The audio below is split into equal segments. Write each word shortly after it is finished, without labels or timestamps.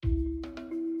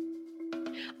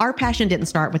Our passion didn't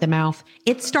start with the mouth.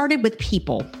 It started with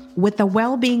people, with the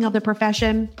well-being of the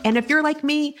profession. And if you're like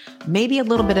me, maybe a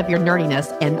little bit of your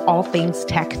nerdiness and all things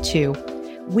tech too.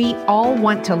 We all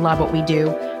want to love what we do,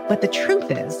 but the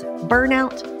truth is,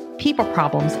 burnout, people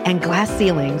problems, and glass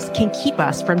ceilings can keep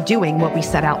us from doing what we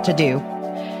set out to do.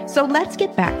 So let's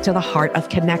get back to the heart of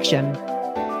connection.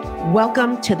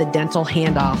 Welcome to the Dental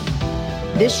Handoff.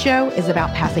 This show is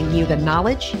about passing you the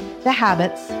knowledge, the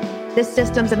habits, the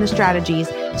systems, and the strategies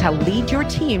to lead your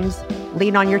teams,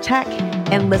 lean on your tech,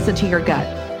 and listen to your gut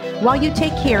while you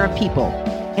take care of people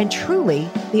and truly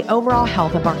the overall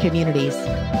health of our communities.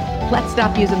 Let's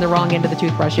stop using the wrong end of the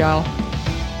toothbrush, y'all.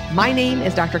 My name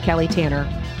is Dr. Kelly Tanner.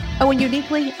 Oh, and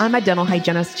uniquely, I'm a dental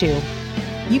hygienist too.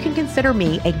 You can consider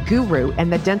me a guru in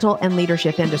the dental and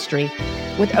leadership industry.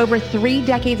 With over 3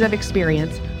 decades of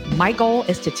experience, my goal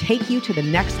is to take you to the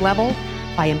next level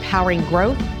by empowering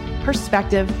growth,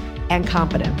 perspective, and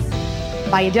confidence.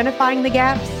 By identifying the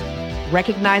gaps,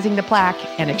 recognizing the plaque,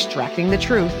 and extracting the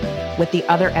truth with the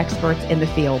other experts in the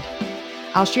field.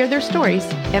 I'll share their stories,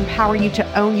 empower you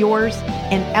to own yours,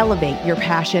 and elevate your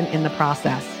passion in the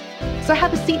process. So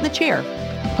have a seat in the chair,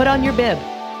 put on your bib,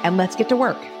 and let's get to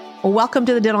work. Welcome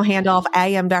to the Dental Handoff. I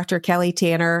am Dr. Kelly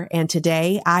Tanner, and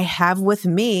today I have with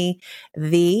me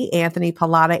the Anthony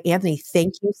Palatta. Anthony,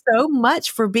 thank you so much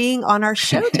for being on our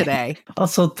show today.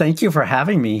 Also, thank you for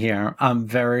having me here. I'm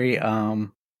very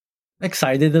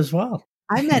excited as well.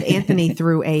 I met Anthony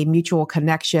through a mutual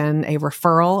connection, a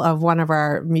referral of one of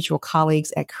our mutual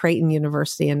colleagues at Creighton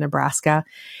University in Nebraska.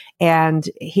 And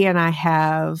he and I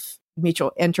have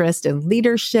mutual interest in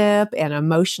leadership and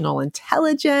emotional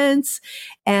intelligence.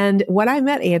 And when I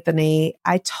met Anthony,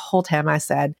 I told him, I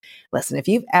said, listen, if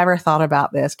you've ever thought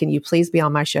about this, can you please be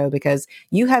on my show? Because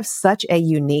you have such a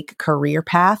unique career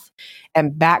path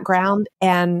and background.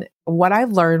 And what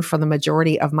I've learned from the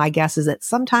majority of my guests is that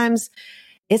sometimes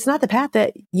it's not the path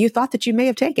that you thought that you may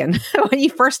have taken when you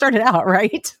first started out,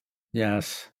 right?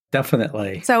 Yes.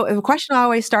 Definitely. So the question I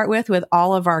always start with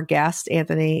all of our guests,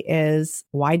 Anthony, is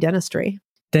why dentistry?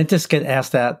 Dentists get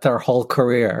asked that their whole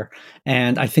career.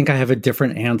 And I think I have a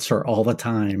different answer all the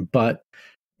time. But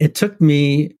it took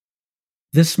me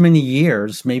this many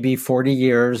years, maybe 40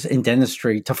 years in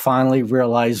dentistry to finally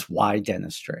realize why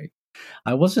dentistry.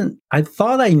 I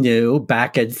thought I knew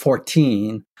back at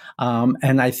 14.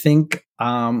 And I think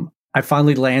I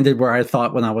finally landed where I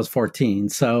thought when I was 14.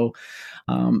 So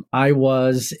I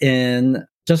was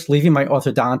just leaving my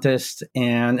orthodontist,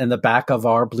 and in the back of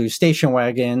our blue station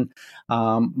wagon,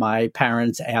 my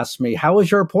parents asked me, "How was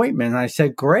your appointment?" And I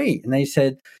said, "Great." And they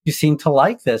said, "You seem to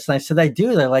like this." And I said, "I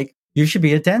do." They're like, "You should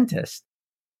be a dentist."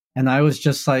 And I was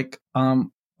just like,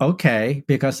 okay,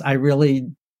 because I really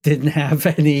didn't have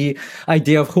any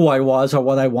idea of who I was or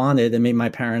what I wanted. It made my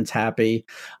parents happy.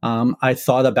 I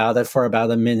thought about it for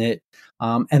about a minute.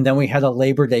 And then we had a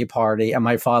Labor Day party, and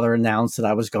my father announced that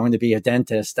I was going to be a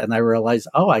dentist. And I realized,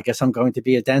 I guess I'm going to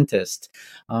be a dentist.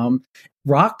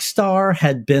 Rockstar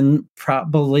had been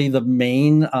probably the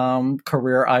main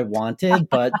career I wanted,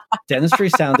 but dentistry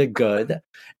sounded good.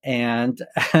 And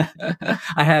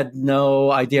I had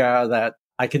no idea that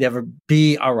I could ever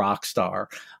be a rock star.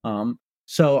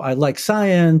 So I like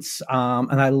science,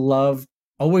 and I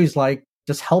always like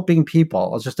just helping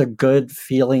people. It's just a good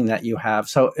feeling that you have.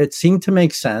 So it seemed to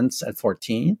make sense at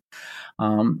 14.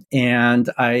 And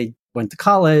I went to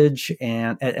college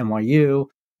and at NYU,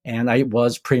 and I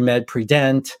was pre-med,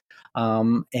 pre-dent.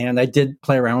 And I did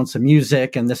play around with some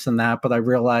music and this and that, but I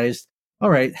realized,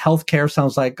 all right, healthcare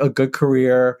sounds like a good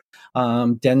career.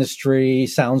 Dentistry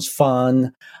sounds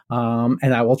fun.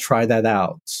 And I will try that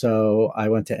out. So I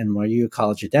went to NYU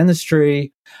College of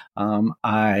Dentistry.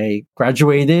 I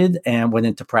graduated and went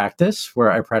into practice, where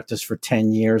I practiced for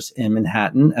 10 years in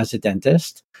Manhattan as a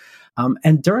dentist.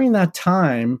 And during that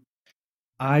time,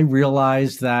 I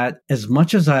realized that as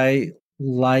much as I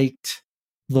liked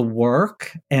the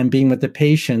work and being with the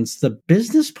patients, the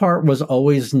business part was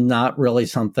always not really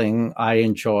something I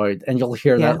enjoyed. And you'll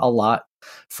hear that a lot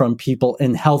from people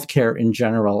in healthcare in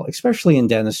general, especially in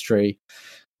dentistry.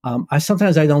 I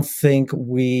don't think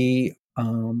we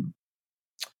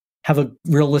have a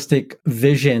realistic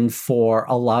vision for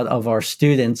a lot of our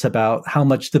students about how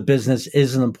much the business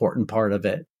is an important part of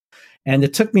it. And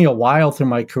it took me a while through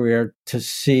my career to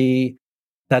see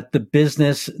that the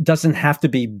business doesn't have to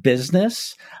be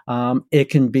business. It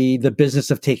can be the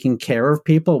business of taking care of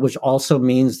people, which also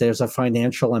means there's a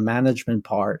financial and management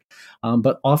part.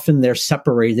 But often they're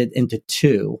separated into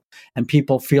two, and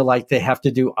people feel like they have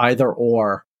to do either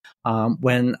or,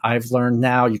 when I've learned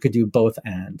now you could do both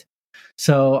and.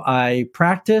 So I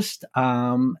practiced,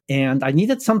 and I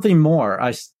needed something more.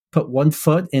 put one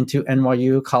foot into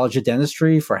NYU College of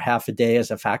Dentistry for half a day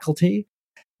as a faculty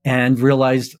and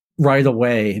realized right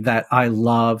away that I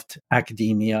loved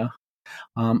academia.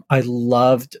 I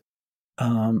loved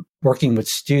working with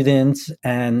students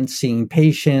and seeing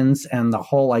patients and the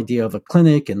whole idea of a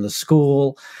clinic and the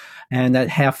school. And that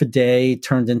half a day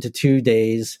turned into 2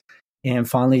 days, and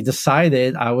finally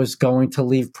decided I was going to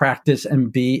leave practice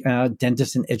and be a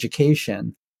dentist in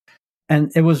education.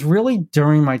 And it was really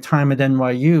during my time at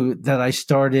NYU that I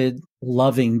started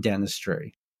loving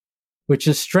dentistry, which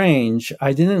is strange.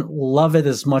 I didn't love it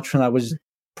as much when I was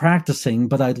practicing,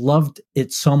 but I loved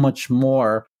it so much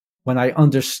more when I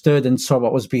understood and saw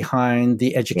what was behind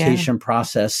the education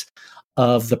process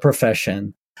of the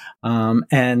profession,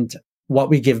 and what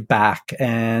we give back,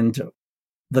 and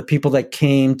the people that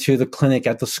came to the clinic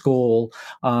at the school,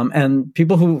 and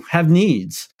people who have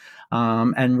needs,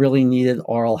 and really needed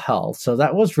oral health. So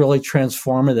that was really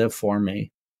transformative for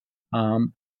me.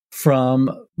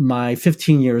 From my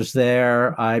 15 years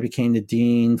there, I became the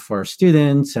dean for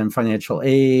students and financial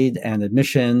aid and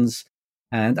admissions.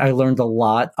 And I learned a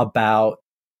lot about,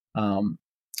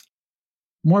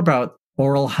 more about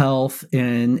oral health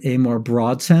in a more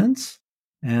broad sense.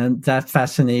 And that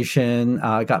fascination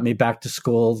got me back to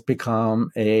school to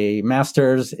become a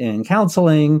master's in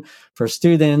counseling for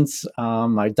students,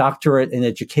 my doctorate in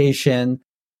education.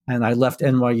 And I left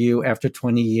NYU after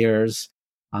 20 years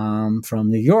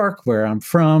from New York, where I'm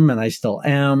from, and I still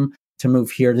am, to move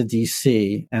here to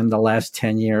DC. And the last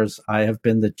 10 years, I have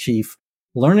been the chief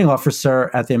learning officer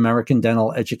at the American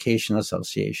Dental Education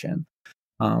Association,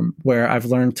 where I've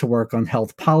learned to work on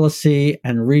health policy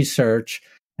and research,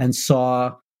 and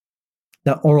saw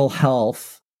that oral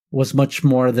health was much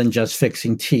more than just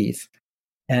fixing teeth,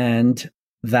 and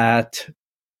that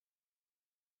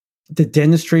the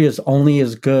dentistry is only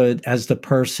as good as the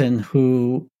person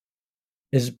who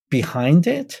is behind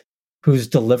it, who's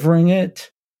delivering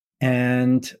it,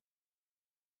 and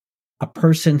a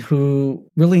person who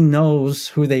really knows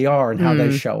who they are and how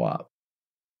they show up.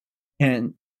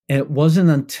 And it wasn't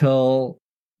until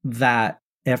that,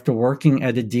 after working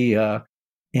at IDEA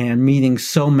and meeting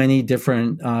so many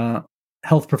different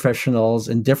health professionals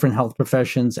in different health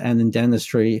professions and in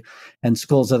dentistry and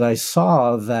schools, that I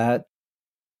saw that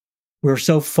we're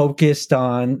so focused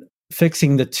on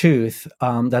fixing the tooth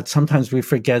that sometimes we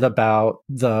forget about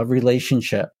the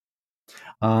relationship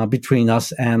between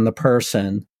us and the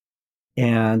person.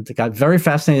 And got very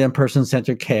fascinated in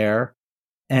person-centered care.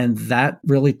 And that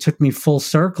really took me full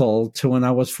circle to when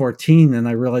I was 14. And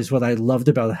I realized what I loved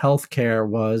about healthcare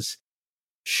was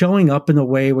showing up in a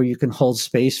way where you can hold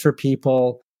space for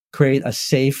people, create a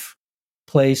safe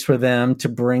place for them to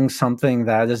bring something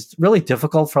that is really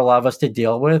difficult for a lot of us to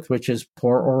deal with, which is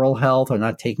poor oral health or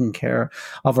not taking care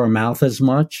of our mouth as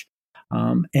much,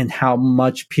 and how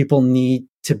much people need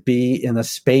to be in a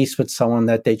space with someone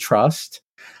that they trust,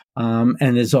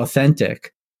 and is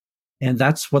authentic. And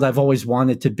that's what I've always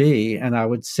wanted to be. And I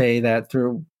would say that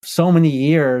through so many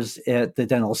years at the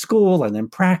dental school and in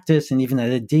practice and even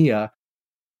at IDEA,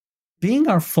 being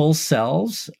our full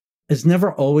selves is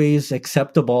never always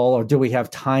acceptable, or do we have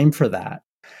time for that?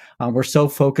 We're so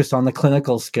focused on the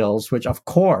clinical skills, which of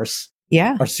course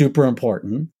are super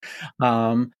important.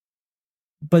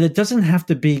 But it doesn't have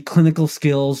to be clinical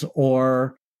skills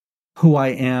or who I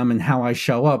am and how I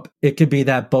show up. It could be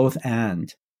that both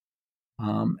and.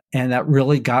 And that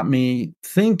really got me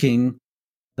thinking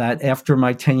that after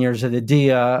my 10 years at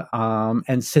IDEA,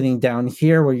 and sitting down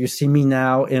here where you see me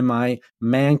now in my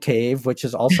man cave, which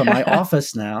is also my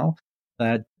office now,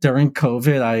 that during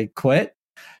COVID, I quit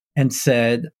and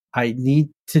said, I need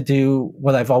to do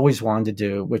what I've always wanted to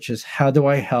do, which is how do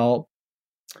I help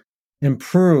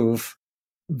improve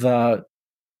the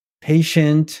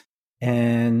patient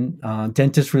and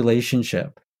dentist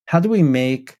relationship? How do we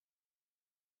make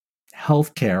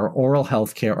healthcare, oral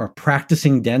healthcare, or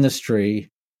practicing dentistry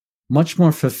much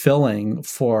more fulfilling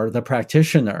for the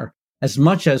practitioner as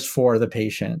much as for the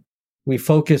patient? We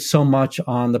focus so much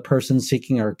on the person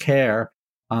seeking our care,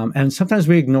 and sometimes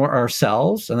we ignore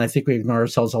ourselves, and I think we ignore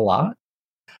ourselves a lot.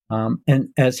 And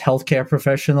as healthcare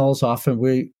professionals, often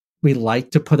we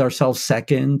like to put ourselves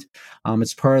second.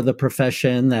 It's part of the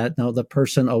profession that the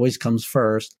person always comes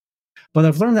first. But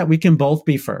I've learned that we can both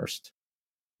be first.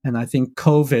 And I think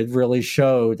COVID really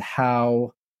showed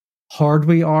how hard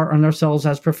we are on ourselves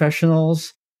as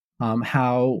professionals,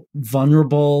 how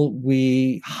vulnerable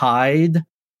we hide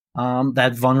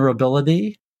that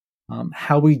vulnerability,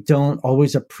 how we don't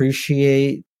always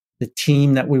appreciate the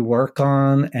team that we work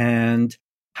on and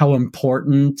how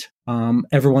important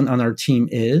everyone on our team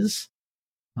is.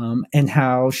 and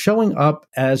how showing up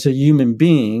as a human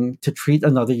being to treat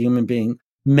another human being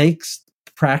makes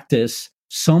practice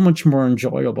so much more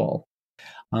enjoyable.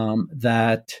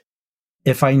 That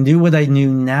if I knew what I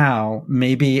knew now,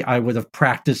 maybe I would have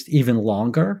practiced even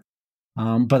longer.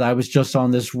 But I was just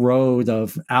on this road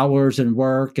of hours and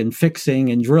work and fixing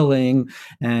and drilling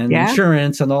and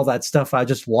insurance and all that stuff. I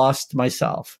just lost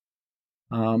myself.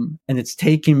 And it's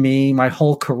taken me my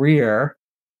whole career,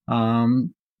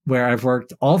 where I've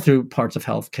worked all through parts of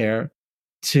healthcare,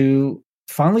 to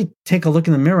finally take a look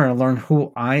in the mirror and learn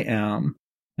who I am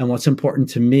and what's important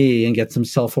to me and get some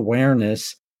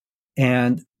self-awareness.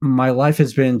 And my life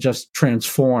has been just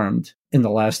transformed in the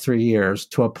last 3 years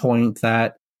to a point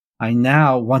that I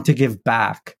now want to give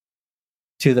back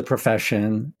to the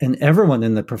profession and everyone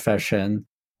in the profession,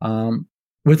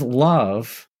 with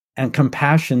love and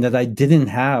compassion that I didn't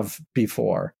have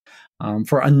before,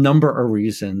 for a number of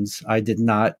reasons. I did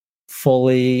not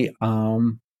fully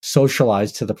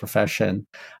socialize to the profession,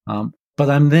 but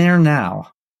I'm there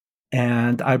now.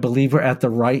 And I believe we're at the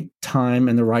right time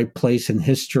and the right place in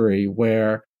history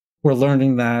where we're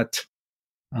learning that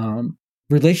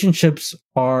relationships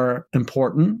are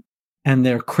important and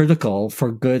they're critical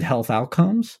for good health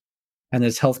outcomes. And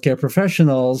as healthcare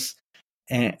professionals,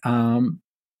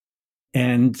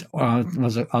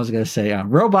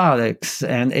 robotics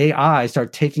and AI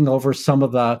start taking over some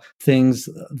of the things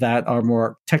that are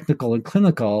more technical and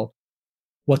clinical,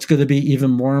 what's going to be even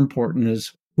more important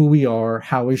is who we are,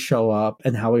 how we show up,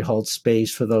 and how we hold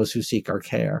space for those who seek our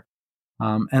care.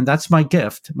 And that's my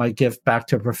gift back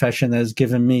to a profession that has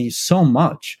given me so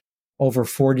much over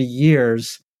 40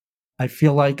 years. I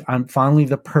feel like I'm finally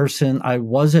the person I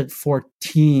was at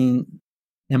 14.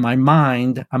 In my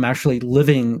mind, I'm actually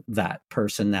living that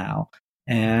person now.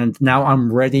 And now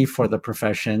I'm ready for the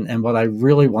profession. And what I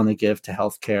really want to give to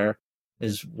healthcare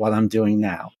is what I'm doing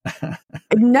now.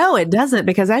 No, it doesn't,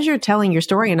 because as you're telling your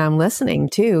story and I'm listening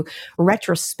too,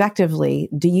 retrospectively,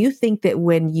 do you think that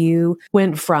when you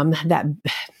went from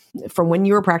when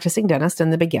you were practicing dentist in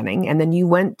the beginning, and then you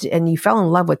went and you fell in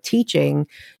love with teaching,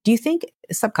 do you think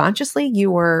subconsciously you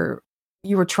were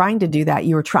trying to do that?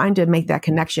 You were trying to make that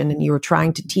connection, and you were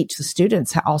trying to teach the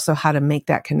students also how to make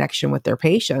that connection with their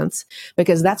patients,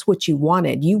 because that's what you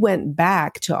wanted. You went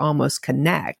back to almost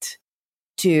connect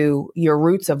to your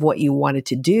roots of what you wanted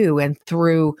to do. And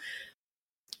through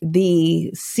the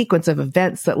sequence of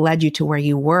events that led you to where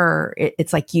you were,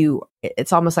 it's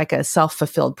almost like a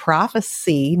self-fulfilled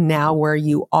prophecy now, where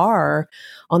you are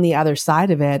on the other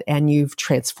side of it, and you've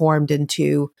transformed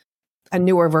into a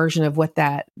newer version of what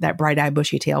that bright-eyed,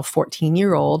 bushy-tailed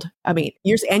 14-year-old. I mean,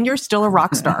 you're still a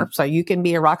rock star, so you can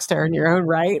be a rock star in your own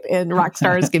right, and rock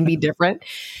stars can be different.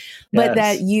 But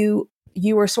that you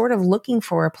were sort of looking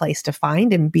for a place to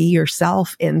find and be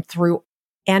yourself in through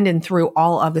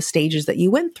all of the stages that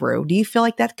you went through. Do you feel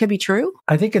like that could be true?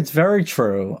 I think it's very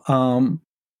true.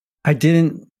 I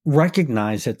didn't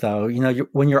recognize it, though.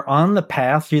 When you're on the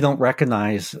path, you don't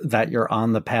recognize that you're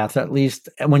on the path. At least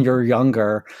when you're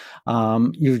younger,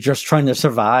 you're just trying to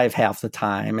survive half the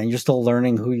time, and you're still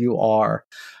learning who you are.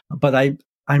 But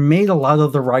I made a lot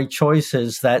of the right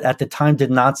choices that at the time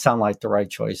did not sound like the right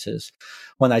choices.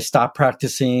 When I stopped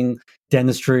practicing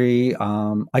dentistry,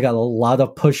 I got a lot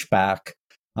of pushback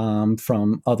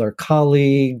from other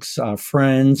colleagues,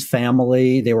 friends,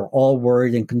 family. They were all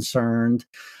worried and concerned.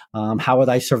 How would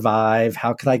I survive?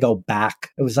 How could I go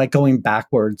back? It was like going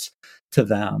backwards to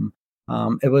them.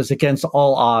 It was against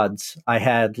all odds. I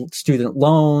had student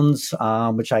loans,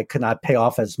 which I could not pay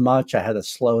off as much. I had to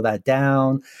slow that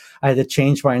down. I had to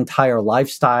change my entire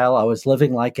lifestyle. I was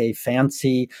living like a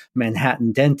fancy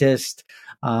Manhattan dentist,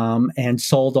 and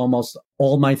sold almost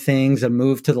all my things and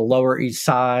moved to the Lower East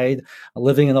Side,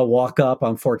 living in a walk-up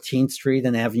on 14th Street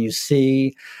and Avenue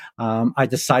C. I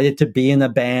decided to be in a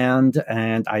band,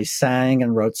 and I sang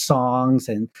and wrote songs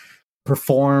and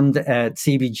performed at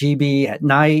CBGB at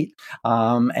night,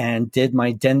 and did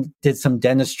some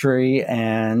dentistry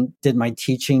and did my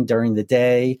teaching during the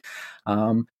day.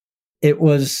 It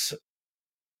was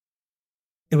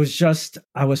just,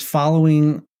 I was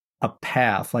following a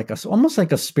path, almost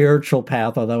like a spiritual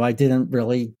path, although I didn't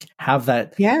really have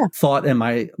that thought in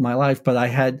my life. But I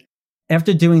had,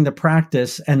 after doing the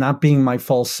practice and not being my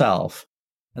full self,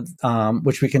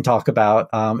 which we can talk about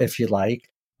if you like,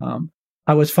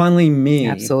 I was finally me.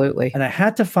 Absolutely. And I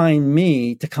had to find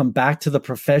me to come back to the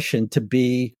profession, to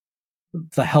be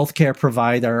the healthcare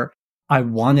provider I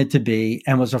wanted to be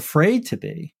and was afraid to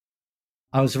be.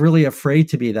 I was really afraid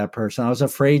to be that person. I was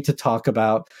afraid to talk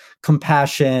about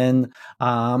compassion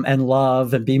and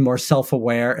love and be more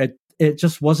self-aware. It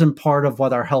just wasn't part of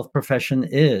what our health profession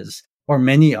is. or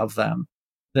many of them.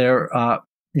 They're,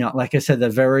 like I said, they're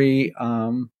very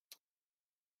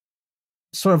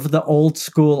sort of the old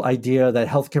school idea that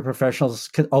healthcare professionals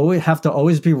could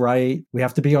always be right. We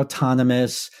have to be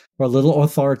autonomous. We're a little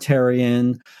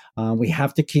authoritarian. We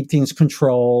have to keep things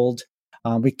controlled.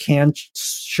 We can't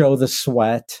show the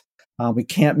sweat. We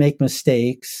can't make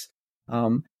mistakes.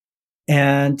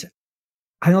 And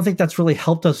I don't think that's really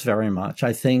helped us very much.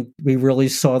 I think we really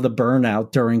saw the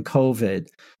burnout during COVID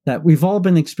that we've all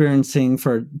been experiencing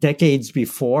for decades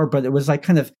before, but it was like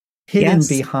kind of hidden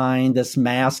behind this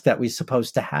mask that we're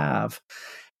supposed to have.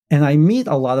 And I meet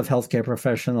a lot of healthcare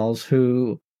professionals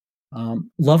who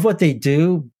love what they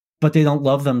do, but they don't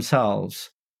love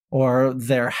themselves, or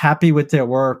they're happy with their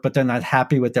work, but they're not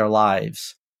happy with their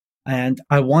lives. And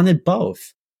I wanted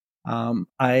both.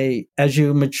 As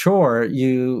you mature,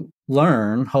 you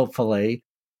learn, hopefully.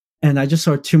 And I just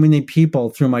saw too many people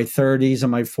through my 30s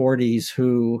and my 40s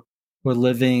who were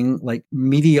living like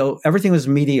mediocre. Everything was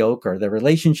mediocre. Their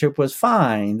relationship was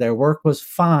fine. Their work was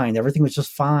fine. Everything was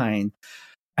just fine.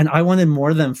 And I wanted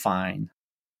more than fine.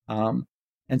 And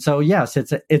so, yes,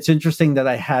 it's interesting that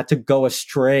I had to go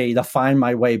astray to find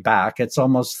my way back. It's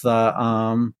almost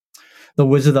the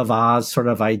Wizard of Oz sort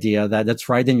of idea that it's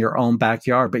right in your own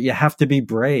backyard, but you have to be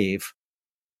brave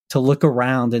to look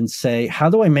around and say, how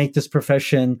do I make this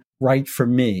profession right for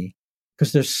me?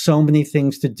 Because there's so many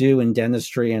things to do in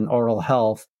dentistry and oral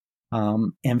health.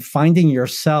 And finding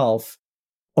yourself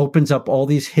opens up all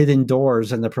these hidden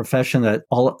doors in the profession that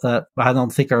I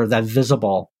don't think are that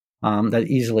visible, that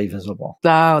easily visible.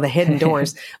 Oh, the hidden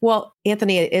doors. Well,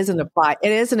 Anthony, it is an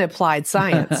applied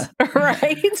science,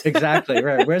 right? Exactly.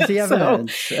 Right. Where's the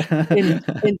evidence?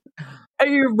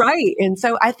 You're right. And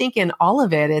so I think in all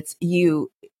of it, it's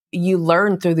you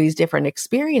learn through these different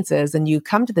experiences and you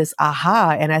come to this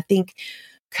aha. And I think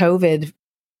COVID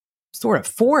sort of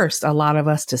forced a lot of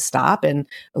us to stop and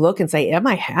look and say, am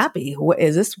I happy?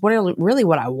 Is this really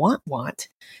what I want?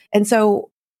 And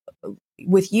so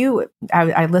with you,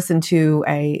 I listened to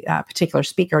a particular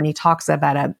speaker and he talks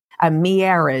about a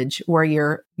marriage where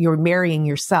you're marrying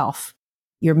yourself,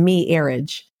 your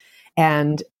marriage,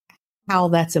 and how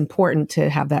that's important to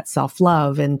have that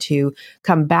self-love and to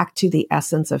come back to the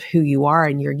essence of who you are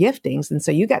and your giftings. And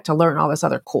so you got to learn all this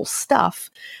other cool stuff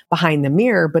behind the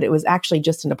mirror, but it was actually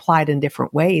just applied in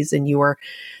different ways. And you were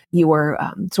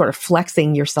sort of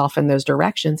flexing yourself in those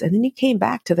directions. And then you came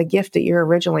back to the gift that you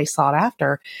originally sought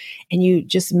after. And you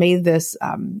just made this,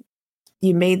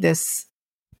 it made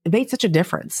such a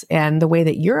difference. And the way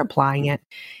that you're applying it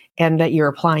and that you're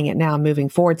applying it now moving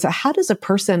forward. So how does a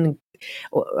person,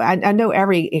 I know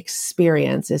every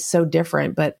experience is so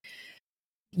different, but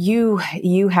you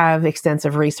have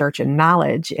extensive research and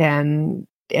knowledge and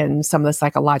some of the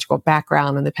psychological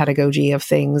background and the pedagogy of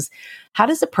things. How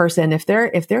does a person, if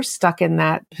they're stuck in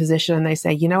that position and they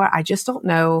say, you know what, I just don't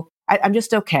know, I'm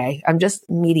just okay, I'm just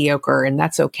mediocre, and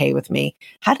that's okay with me.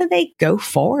 How do they go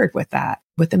forward with that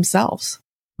with themselves?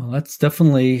 Well, that's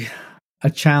definitely a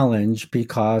challenge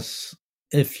because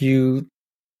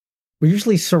we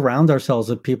usually surround ourselves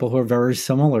with people who are very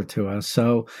similar to us.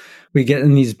 So we get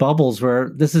in these bubbles where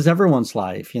this is everyone's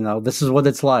life, this is what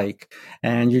it's like.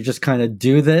 And you just kind of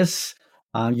do this.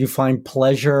 You find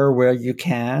pleasure where you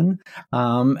can,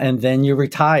 and then you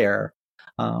retire.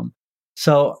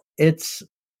 So it's,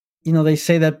 they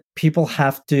say that people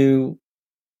have to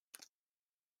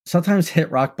sometimes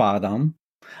hit rock bottom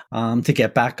to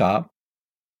get back up.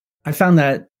 I found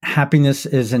that happiness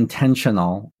is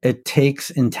intentional. It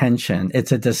takes intention.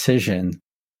 It's a decision.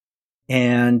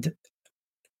 And,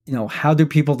 how do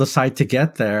people decide to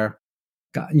get there?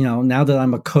 Now that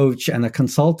I'm a coach and a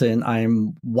consultant,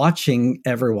 I'm watching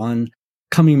everyone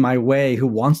coming my way who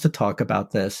wants to talk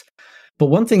about this. But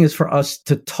one thing is for us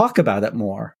to talk about it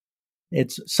more.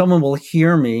 It's someone will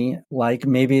hear me, like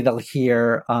maybe they'll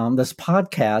hear this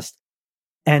podcast,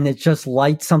 and it just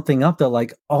lights something up. They're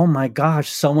like, oh my gosh,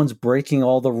 someone's breaking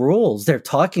all the rules. They're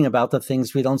talking about the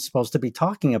things we don't supposed to be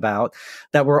talking about,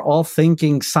 that we're all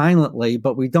thinking silently,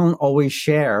 but we don't always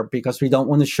share because we don't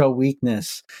want to show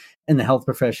weakness in the health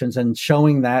professions, and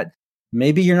showing that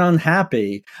maybe you're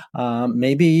unhappy.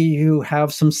 Maybe you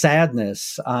have some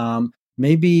sadness.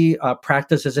 Maybe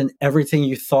practice isn't everything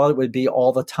you thought it would be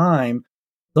all the time.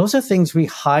 Those are things we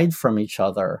hide from each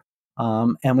other.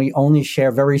 And we only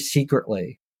share very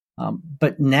secretly.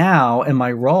 But now in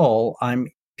my role,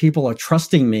 people are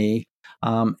trusting me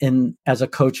as a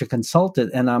coach and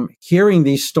consultant, and I'm hearing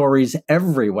these stories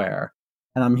everywhere.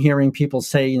 And I'm hearing people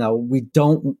say,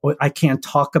 I can't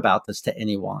talk about this to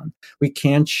anyone. We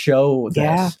can't show this.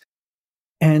 Yeah.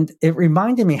 And it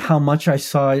reminded me how much I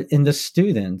saw it in the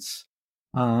students.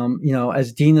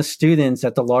 As dean of students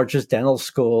at the largest dental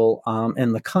school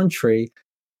in the country,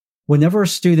 whenever a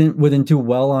student wouldn't do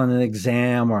well on an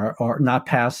exam or not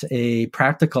pass a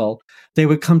practical, they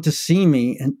would come to see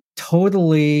me and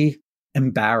totally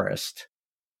embarrassed.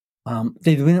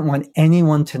 They didn't want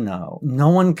anyone to know. No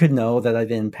one could know that I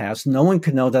didn't pass. No one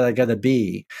could know that I got a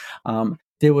B.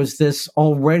 There was this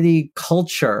already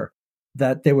culture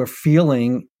that they were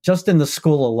feeling just in the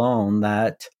school alone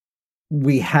that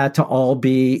we had to all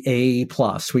be A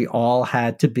plus. We all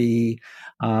had to be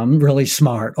really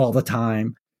smart all the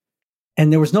time.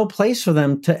 And there was no place for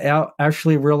them to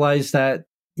actually realize that,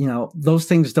 those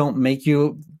things don't make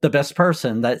you the best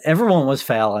person, that everyone was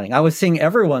failing. I was seeing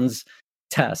everyone's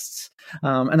tests.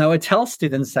 And I would tell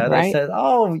students that. Right. I said,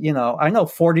 I know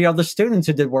 40 other students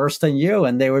who did worse than you,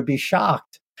 and they would be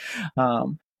shocked.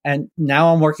 And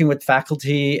now I'm working with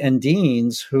faculty and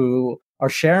deans who are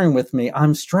sharing with me,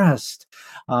 I'm stressed.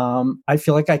 I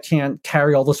feel like I can't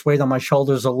carry all this weight on my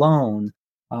shoulders alone.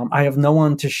 I have no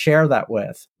one to share that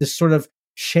with. This sort of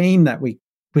shame that we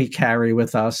carry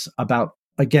with us about,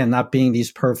 again, not being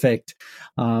these perfect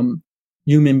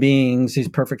human beings, these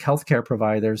perfect healthcare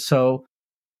providers. So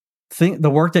the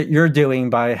work that you're doing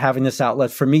by having this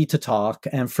outlet for me to talk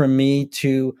and for me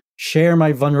to share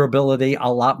my vulnerability a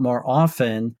lot more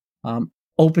often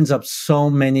opens up so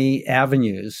many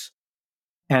avenues.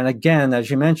 And again,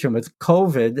 as you mentioned, with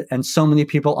COVID and so many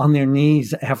people on their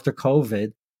knees after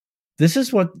COVID, this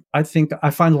is what I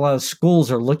find a lot of schools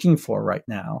are looking for right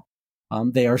now.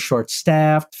 They are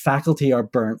short-staffed, faculty are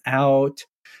burnt out,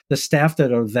 the staff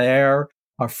that are there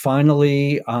are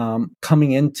finally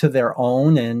coming into their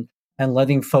own and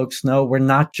letting folks know we're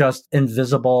not just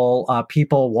invisible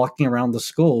people walking around the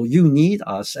school. You need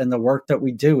us, and the work that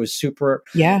we do is super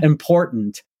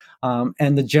important.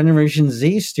 And the Generation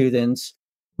Z students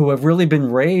who have really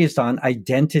been raised on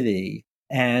identity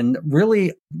and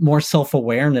really more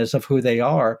self-awareness of who they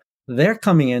are, they're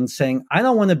coming in saying, I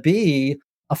don't want to be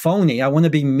a phony. I want to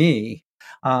be me.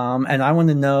 And I want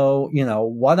to know,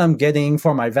 what I'm getting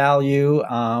for my value.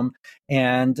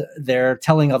 And they're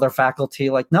telling other faculty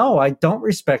like, no, I don't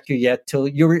respect you yet till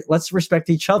let's respect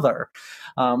each other.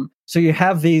 So you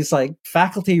have these like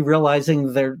faculty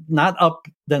realizing they're not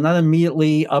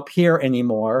immediately up here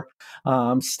anymore.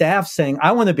 Staff saying,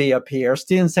 I want to be up here.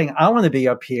 Students saying, I want to be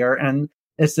up here. And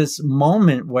it's this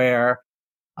moment where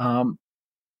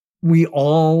we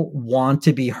all want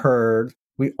to be heard.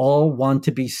 We all want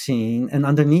to be seen. And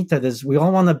underneath that is we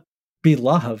all want to be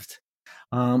loved.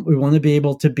 We want to be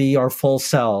able to be our full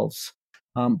selves.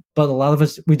 But a lot of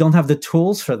us, we don't have the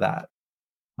tools for that.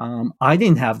 I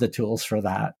didn't have the tools for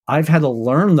that. I've had to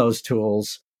learn those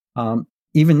tools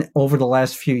even over the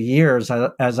last few years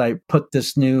as I put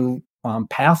this new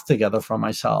path together for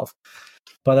myself.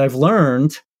 But I've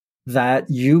learned that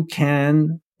you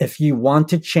can, if you want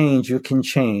to change, you can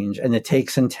change. And it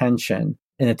takes intention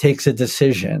and it takes a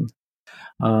decision.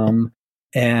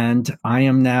 And I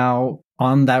am now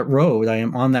on that road. I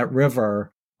am on that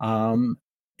river. And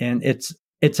it's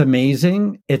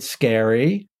amazing. It's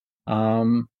scary.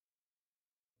 It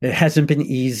hasn't been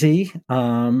easy.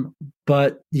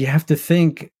 But you have to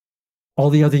think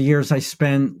all the other years I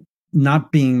spent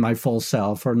not being my full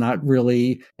self or not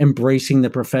really embracing the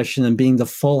profession and being the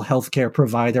full healthcare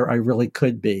provider I really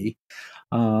could be,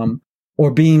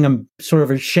 or being sort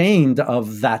of ashamed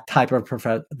of that type of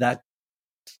that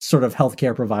sort of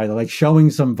healthcare provider, like showing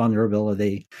some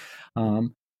vulnerability.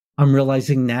 I'm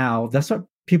realizing now that's what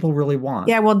people really want.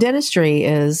 Yeah, well, dentistry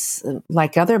is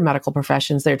like other medical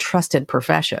professions, they're trusted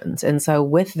professions. And so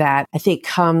with that, I think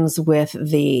comes with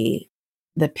the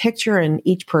picture in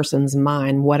each person's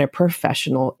mind, what a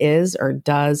professional is or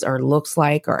does or looks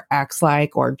like or acts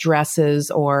like or dresses,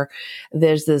 or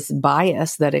there's this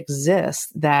bias that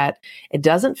exists that it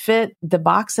doesn't fit the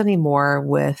box anymore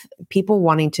with people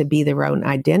wanting to be their own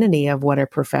identity of what a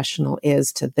professional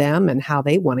is to them and how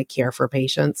they want to care for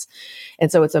patients.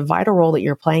 And so it's a vital role that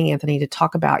you're playing, Anthony, to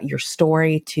talk about your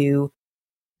story, to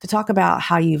talk about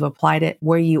how you've applied it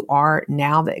where you are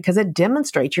now, because it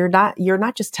demonstrates you're not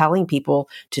just telling people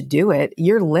to do it,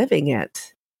 you're living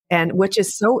it. And which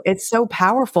is it's so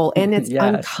powerful and it's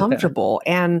uncomfortable.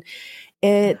 And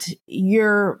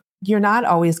you're not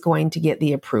always going to get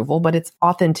the approval, but it's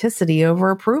authenticity over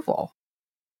approval.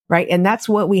 Right. And that's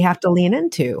what we have to lean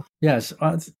into. Yes.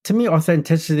 To me,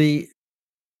 authenticity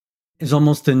is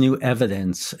almost the new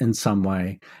evidence in some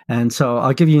way. And so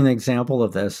I'll give you an example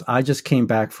of this. I just came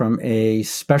back from a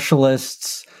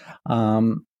specialist's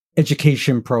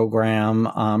education program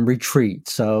retreat.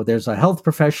 So there's a health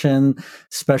profession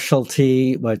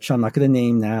specialty, which I'm not going to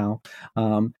name now.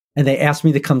 and they asked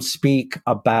me to come speak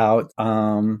about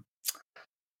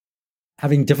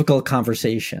having difficult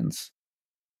conversations.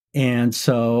 And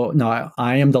so, no,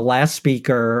 I am the last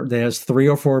speaker. There's 3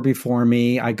 or 4 before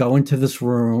me. I go into this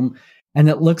room and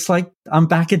it looks like I'm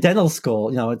back at dental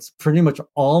school. It's pretty much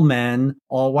all men,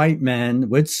 all white men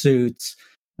with suits,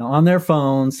 on their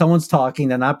phones. Someone's talking.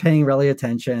 They're not paying really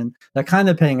attention. They're kind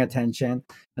of paying attention.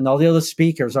 And all the other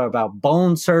speakers are about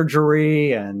bone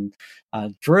surgery and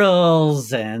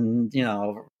drills and,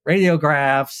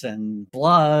 radiographs and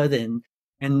blood and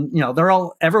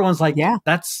everyone's like, Yeah.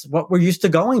 that's what we're used to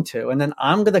going to. And then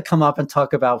I'm going to come up and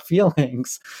talk about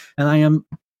feelings. And I am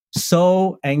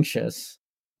so anxious.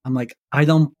 I'm like, I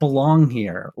don't belong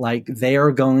here. Like, they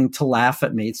are going to laugh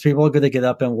at me. People are going to get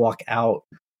up and walk out.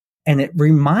 And it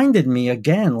reminded me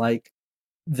again, like,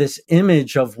 this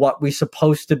image of what we're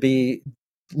supposed to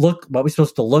look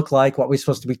like, what we're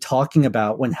supposed to be talking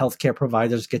about when healthcare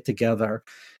providers get together.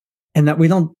 And that we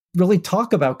don't really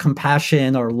talk about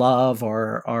compassion or love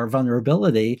or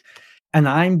vulnerability. And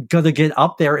I'm going to get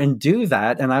up there and do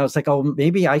that. And I was like, oh,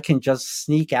 maybe I can just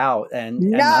sneak out and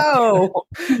No.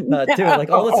 not do it. Like,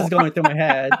 all this is going through my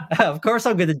head. Of course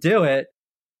I'm going to do it.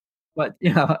 But,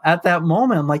 at that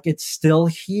moment, I'm like, it's still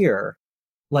here.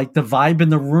 Like, the vibe in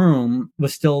the room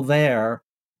was still there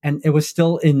and it was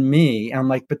still in me. And I'm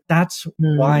like, but that's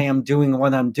why I'm doing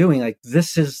what I'm doing. Like,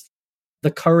 this is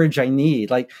the courage I need.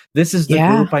 Like, this is the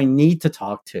group I need to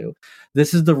talk to.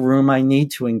 This is the room I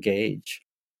need to engage.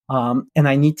 And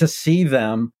I need to see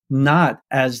them not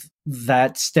as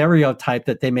that stereotype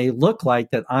that they may look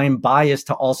like, that I'm biased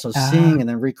to also seeing and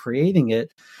then recreating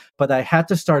it. But I had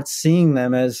to start seeing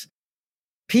them as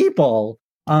people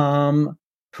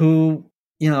who,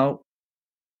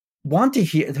 want to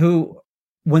hear, who,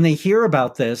 when they hear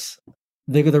about this,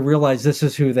 they're going to realize this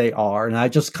is who they are. And I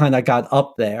just kind of got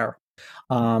up there.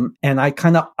 And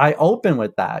I open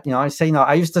with that. I say,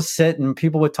 I used to sit and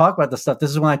people would talk about this stuff. This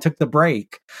is when I took the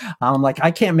break. I'm like,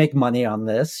 I can't make money on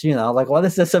this, like, what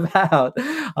is this about?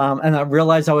 And I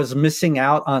realized I was missing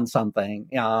out on something.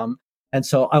 And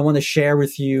so I want to share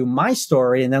with you my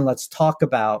story, and then let's talk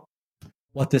about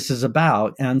what this is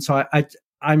about. And so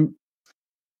I'm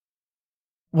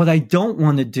what I don't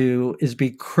want to do is be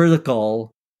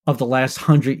critical of the last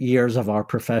 100 years of our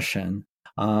profession.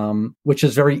 Which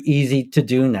is very easy to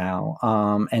do now,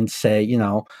 and say,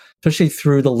 especially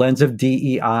through the lens of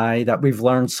DEI, that we've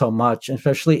learned so much,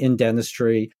 especially in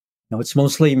dentistry. It was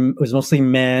mostly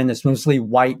men. It's mostly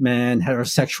white men,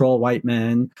 heterosexual white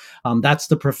men. That's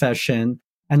the profession.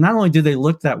 And not only do they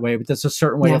look that way, but there's a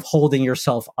certain way of holding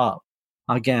yourself up.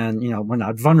 Again, we're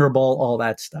not vulnerable, all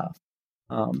that stuff.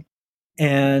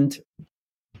 And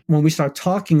when we start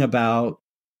talking about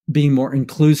being more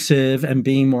inclusive and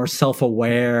being more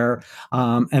self-aware,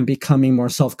 and becoming more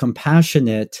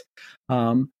self-compassionate,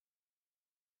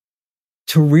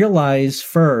 to realize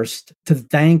first, to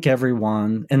thank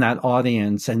everyone in that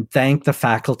audience and thank the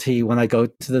faculty. When I go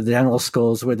to the dental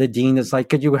schools where the dean is like,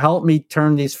 could you help me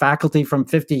turn these faculty from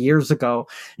 50 years ago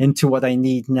into what I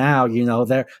need now?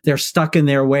 They're stuck in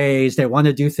their ways. They want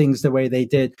to do things the way they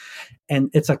did. And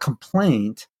it's a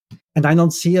complaint. And I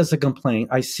don't see it as a complaint.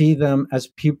 I see them as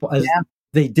people, as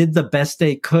they did the best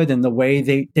they could in the way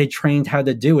they trained how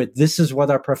to do it. This is what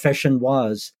our profession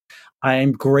was. I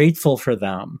am grateful for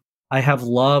them. I have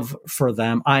love for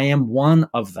them. I am one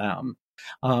of them.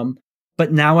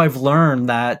 But now I've learned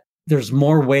that there's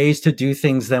more ways to do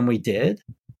things than we did.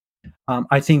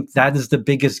 I think that is the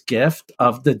biggest gift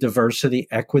of the diversity,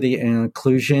 equity, and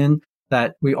inclusion,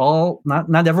 that we all,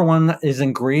 not everyone is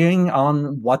agreeing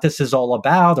on what this is all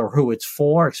about or who it's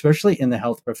for, especially in the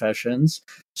health professions,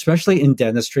 especially in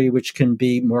dentistry, which can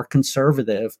be more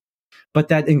conservative. But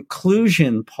that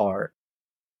inclusion part,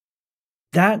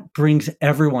 that brings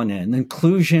everyone in.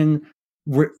 Inclusion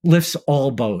lifts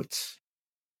all boats.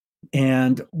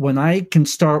 And when I can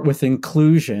start with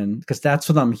inclusion, because that's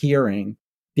what I'm hearing,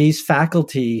 these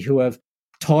faculty who have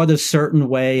taught a certain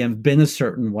way and been a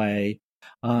certain way,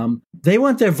 they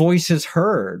want their voices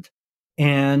heard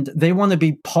and they want to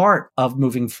be part of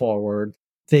moving forward.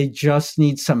 They just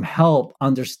need some help.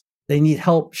 They need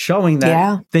help showing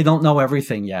that they don't know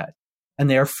everything yet. And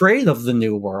they're afraid of the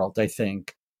new world, I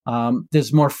think.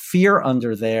 There's more fear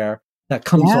under there that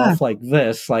comes off like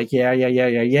this, like,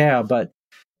 But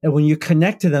when you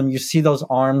connect to them, you see those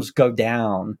arms go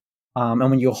down. And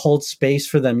when you hold space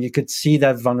for them, you could see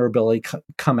that vulnerability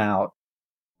come out.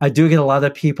 I do get a lot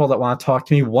of people that want to talk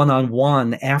to me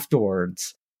one-on-one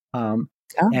afterwards. And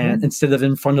instead of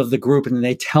in front of the group, and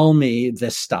they tell me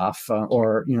this stuff,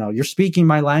 or, you're speaking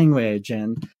my language.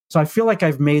 And So I feel like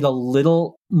I've made a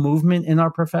little movement in our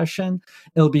profession.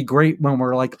 It'll be great when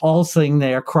we're like all sitting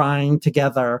there crying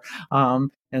together.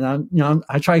 And I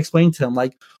try to explain to them,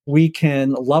 like, we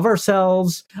can love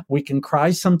ourselves, we can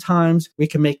cry sometimes, we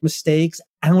can make mistakes,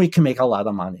 and we can make a lot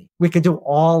of money. We can do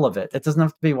all of it. It doesn't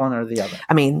have to be one or the other.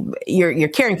 I mean, you're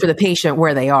caring for the patient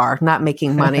where they are, not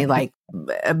making money. Like,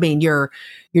 I mean, you're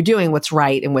doing what's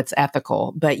right and what's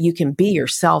ethical, but you can be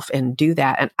yourself and do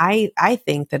that. And I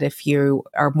think that if you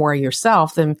are more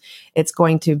yourself, then it's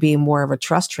going to be more of a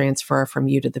trust transfer from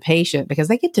you to the patient, because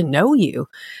they get to know you.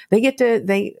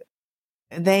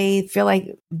 They feel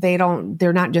like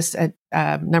they're not just a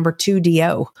number 2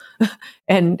 DO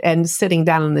and sitting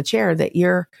down in the chair, that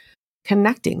you're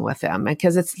connecting with them,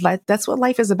 because it's like, that's what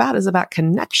life is about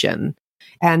connection.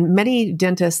 And many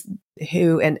dentists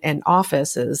and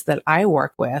offices that I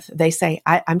work with, they say,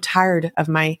 I'm tired of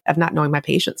not knowing my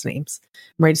patients' names.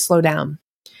 I'm ready to slow down.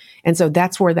 And so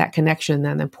that's where that connection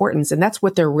and importance, and that's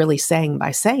what they're really saying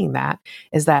by saying that,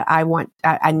 is that I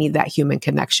need that human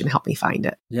connection. Help me find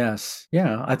it. Yes.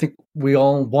 Yeah. I think we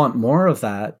all want more of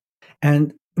that.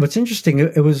 And what's interesting,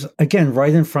 it was, again,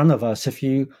 right in front of us. If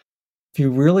you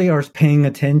really are paying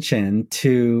attention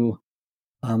to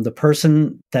the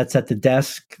person that's at the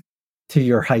desk, to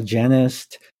your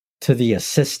hygienist, to the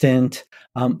assistant,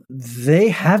 they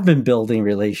have been building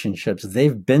relationships.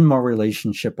 They've been more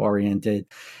relationship oriented.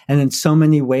 And in so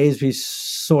many ways, we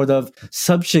sort of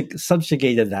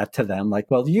subjugated that to them.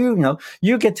 Like, well,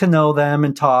 you get to know them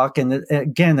and talk. And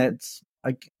again, it's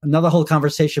like another whole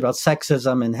conversation about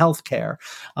sexism in healthcare.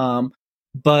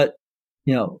 But,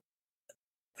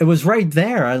 it was right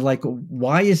there. I like,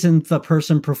 why isn't the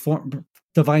person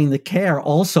dividing the care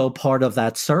also part of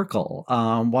that circle?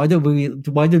 Why did we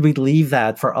leave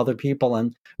that for other people?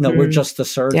 And we're just the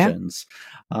surgeons.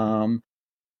 Yeah.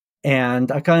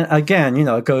 And again,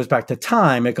 it goes back to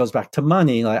time. It goes back to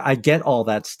money. Like, I get all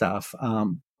that stuff.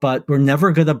 But we're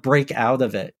never going to break out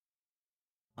of it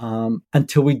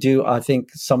until we do, I think,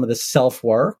 some of the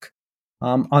self-work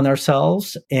on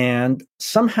ourselves. And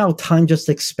somehow time just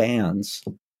expands.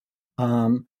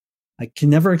 I can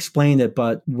never explain it,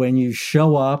 but when you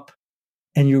show up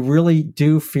and you really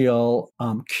do feel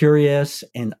curious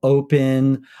and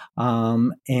open,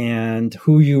 and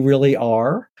who you really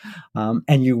are,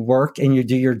 and you work and you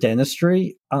do your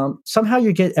dentistry, somehow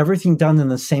you get everything done in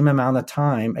the same amount of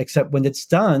time, except when it's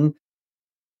done,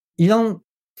 you don't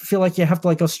feel like you have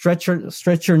to go stretch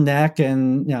your neck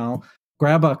and,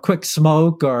 grab a quick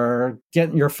smoke or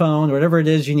get your phone or whatever it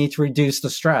is you need to reduce the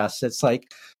stress. It's like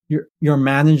you're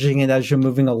managing it as you're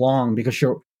moving along, because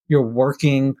you're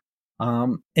working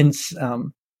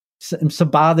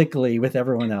symbiotically with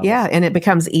everyone else. Yeah, and it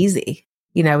becomes easy.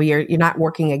 You're not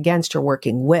working against, you're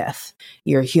working with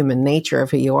your human nature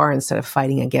of who you are, instead of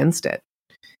fighting against it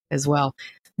as well.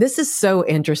 This is so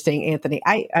interesting, Anthony.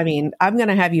 I mean, I'm going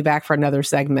to have you back for another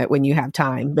segment when you have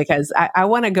time, because I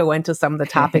want to go into some of the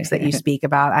topics that you speak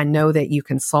about. I know that you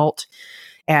consult,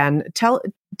 and tell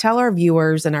our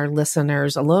viewers and our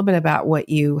listeners a little bit about what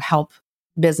you help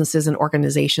businesses and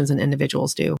organizations and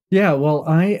individuals do. Yeah, well,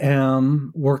 I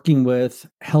am working with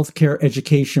healthcare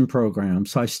education programs.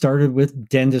 So I started with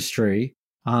dentistry,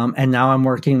 and now I'm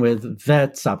working with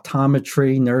vets,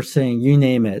 optometry, nursing, you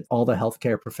name it, all the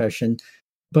healthcare profession,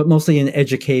 but mostly in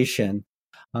education.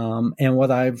 And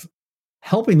what I've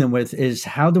helping them with is,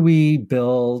 how do we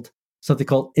build something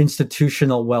called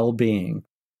institutional well-being?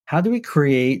 How do we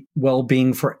create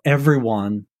well-being for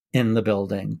everyone in the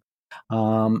building?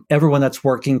 Everyone that's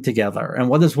working together. And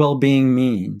what does well-being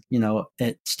mean?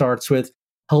 It starts with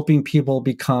helping people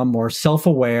become more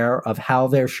self-aware of how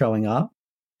they're showing up,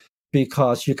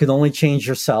 because you can only change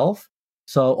yourself.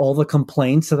 So all the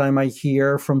complaints that I might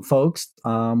hear from folks,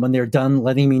 when they're done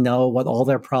letting me know what all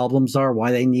their problems are,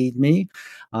 why they need me,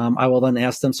 I will then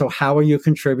ask them, so how are you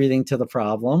contributing to the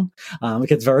problem? It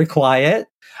gets very quiet.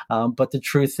 But the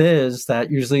truth is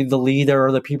that usually the leader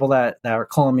or the people that are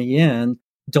calling me in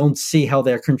don't see how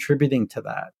they're contributing to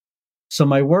that. So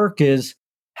my work is,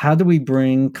 how do we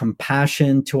bring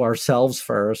compassion to ourselves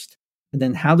first? And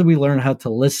then how do we learn how to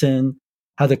listen,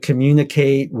 how to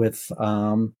communicate with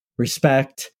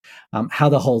respect, how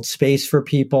to hold space for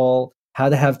people, how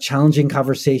to have challenging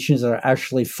conversations that are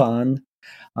actually fun.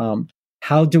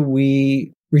 How do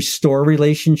we restore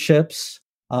relationships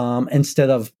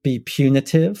instead of be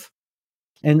punitive?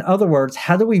 In other words,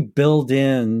 how do we build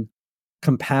in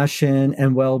compassion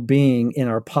and well-being in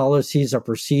our policies, our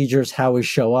procedures, how we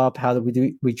show up, how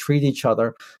do we treat each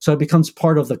other, so it becomes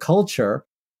part of the culture,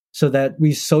 so that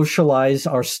we socialize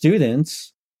our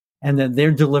students, and then they're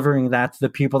delivering that to the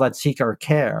people that seek our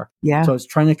care. Yeah. So it's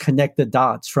trying to connect the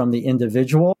dots from the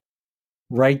individual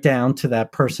right down to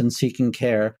that person seeking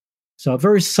care. So a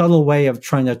very subtle way of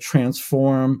trying to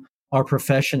transform our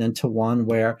profession into one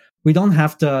where we don't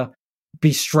have to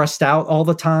be stressed out all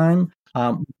the time.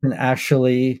 We can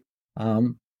actually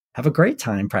have a great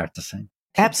time practicing.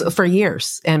 Absolutely, for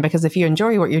years. And because if you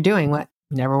enjoy what you're doing, what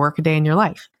never work a day in your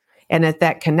life. And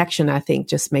that connection, I think,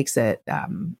 just makes it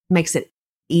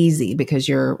easy, because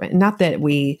you're not that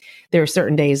there are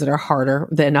certain days that are harder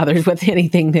than others with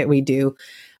anything that we do,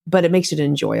 but it makes it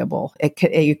enjoyable.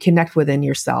 You connect within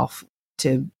yourself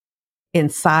to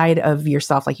inside of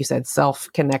yourself, like you said,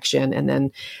 self connection. And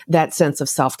then that sense of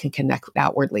self can connect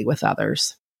outwardly with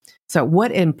others. So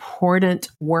what important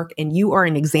work. And you are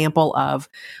an example of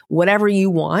whatever you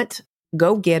want,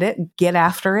 go get it, get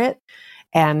after it,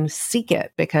 and seek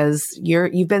it, because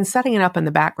you've been setting it up in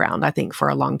the background, I think, for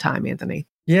a long time, Anthony.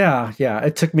 Yeah.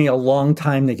 It took me a long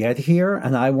time to get here,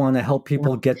 and I want to help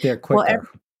people get there quicker.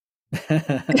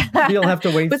 You don't have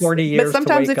to wait 40 years. But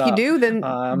sometimes to wake if you up. do,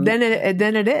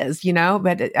 then it is,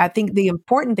 But I think the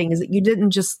important thing is that you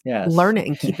didn't just learn it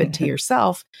and keep it to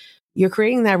yourself. You're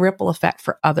creating that ripple effect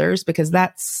for others, because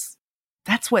that's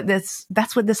what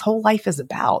this whole life is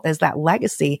about, is that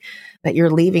legacy that you're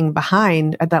leaving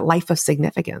behind, that life of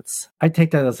significance. I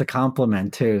take that as a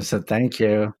compliment too. So thank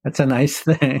you. That's a nice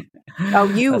thing. Oh,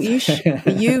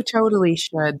 you totally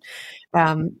should.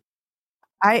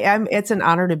 It's an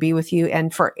honor to be with you.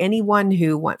 And for anyone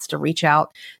who wants to reach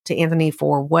out to Anthony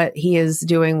for what he is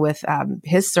doing with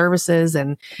his services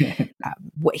and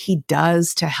what he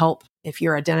does to help, if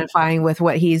you're identifying with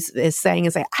what is saying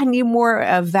and say, I need more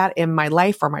of that in my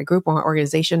life or my group or my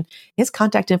organization, his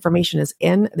contact information is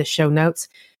in the show notes.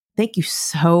 Thank you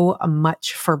so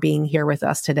much for being here with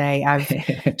us today. I've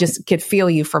just could feel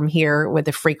you from here with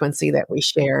the frequency that we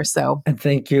share. So, and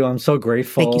thank you. I'm so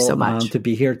grateful. Thank you so much to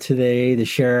be here today to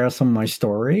share some of my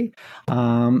story,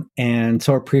 and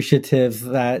so appreciative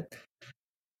that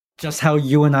just how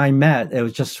you and I met. It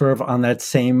was just sort of on that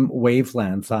same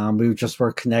wavelength. We just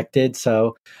were connected.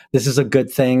 So this is a good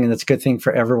thing, and it's a good thing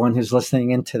for everyone who's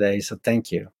listening in today. So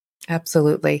thank you.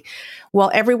 Absolutely.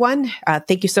 Well, everyone,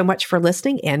 thank you so much for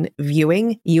listening and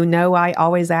viewing. I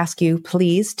always ask you,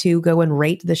 please, to go and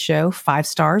rate the show 5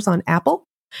 stars on Apple,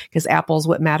 because Apple's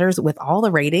what matters with all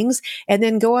the ratings. And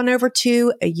then go on over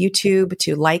to YouTube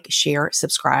to like, share,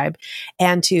 subscribe,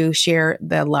 and to share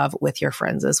the love with your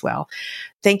friends as well.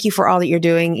 Thank you for all that you're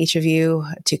doing, each of you,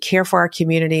 to care for our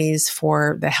communities,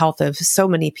 for the health of so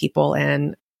many people,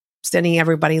 and sending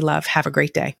everybody love. Have a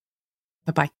great day.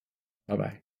 Bye-bye.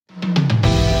 Bye-bye.